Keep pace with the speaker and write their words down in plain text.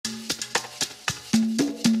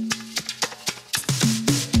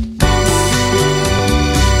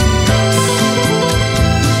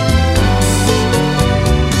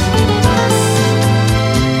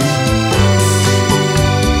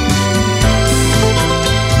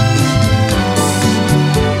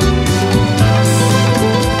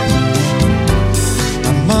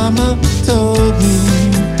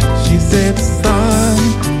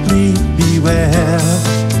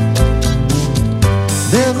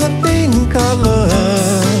color,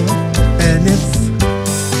 and it's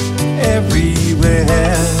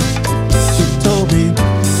everywhere. She told me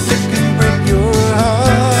it can break your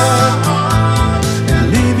heart and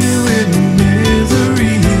leave you in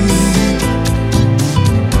misery.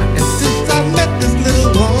 And since I met this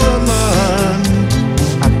little woman,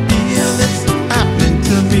 I feel it's happening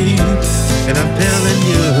to me. And I'm telling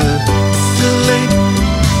you, it's too late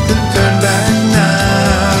to turn back now.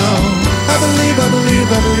 I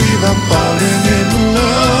believe I'm falling in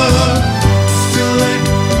love. It's too late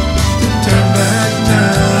to turn back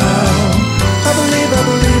now. I believe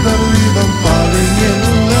I'm falling in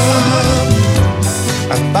love.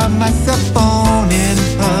 I find myself phoning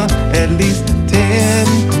her at least 10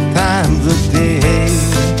 times a day.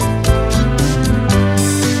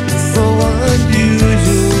 It's so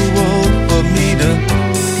unusual for me to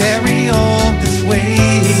carry on this way.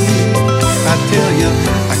 I tell you,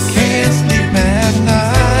 I can't sleep at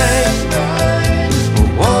night,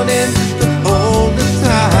 wanting to hold her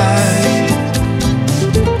tight.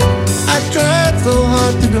 I tried so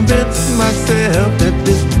hard to convince myself that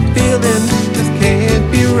this feeling just can't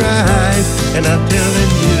be right. And I'm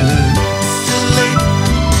telling you, it's too late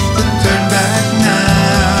to turn back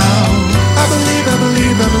now. I believe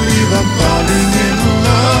I'm falling in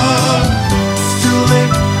love. It's too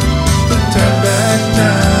late to turn back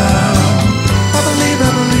now. I believe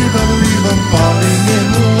I'm falling in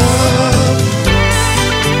love.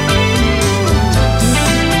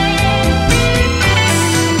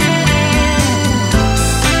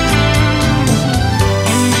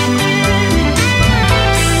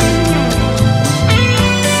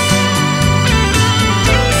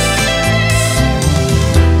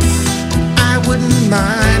 I wouldn't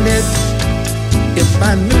mind it if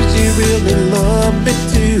I knew she really loved me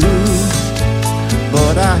too.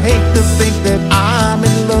 But I hate to think that I'm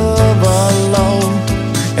in love alone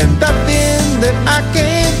and nothing that I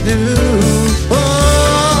can't do.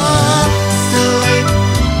 Oh, too late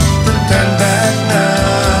to turn back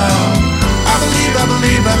now. I believe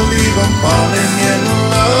I'm falling in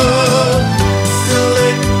love. Too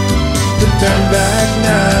late to turn back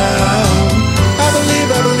now. I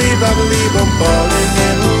believe I'm falling in love.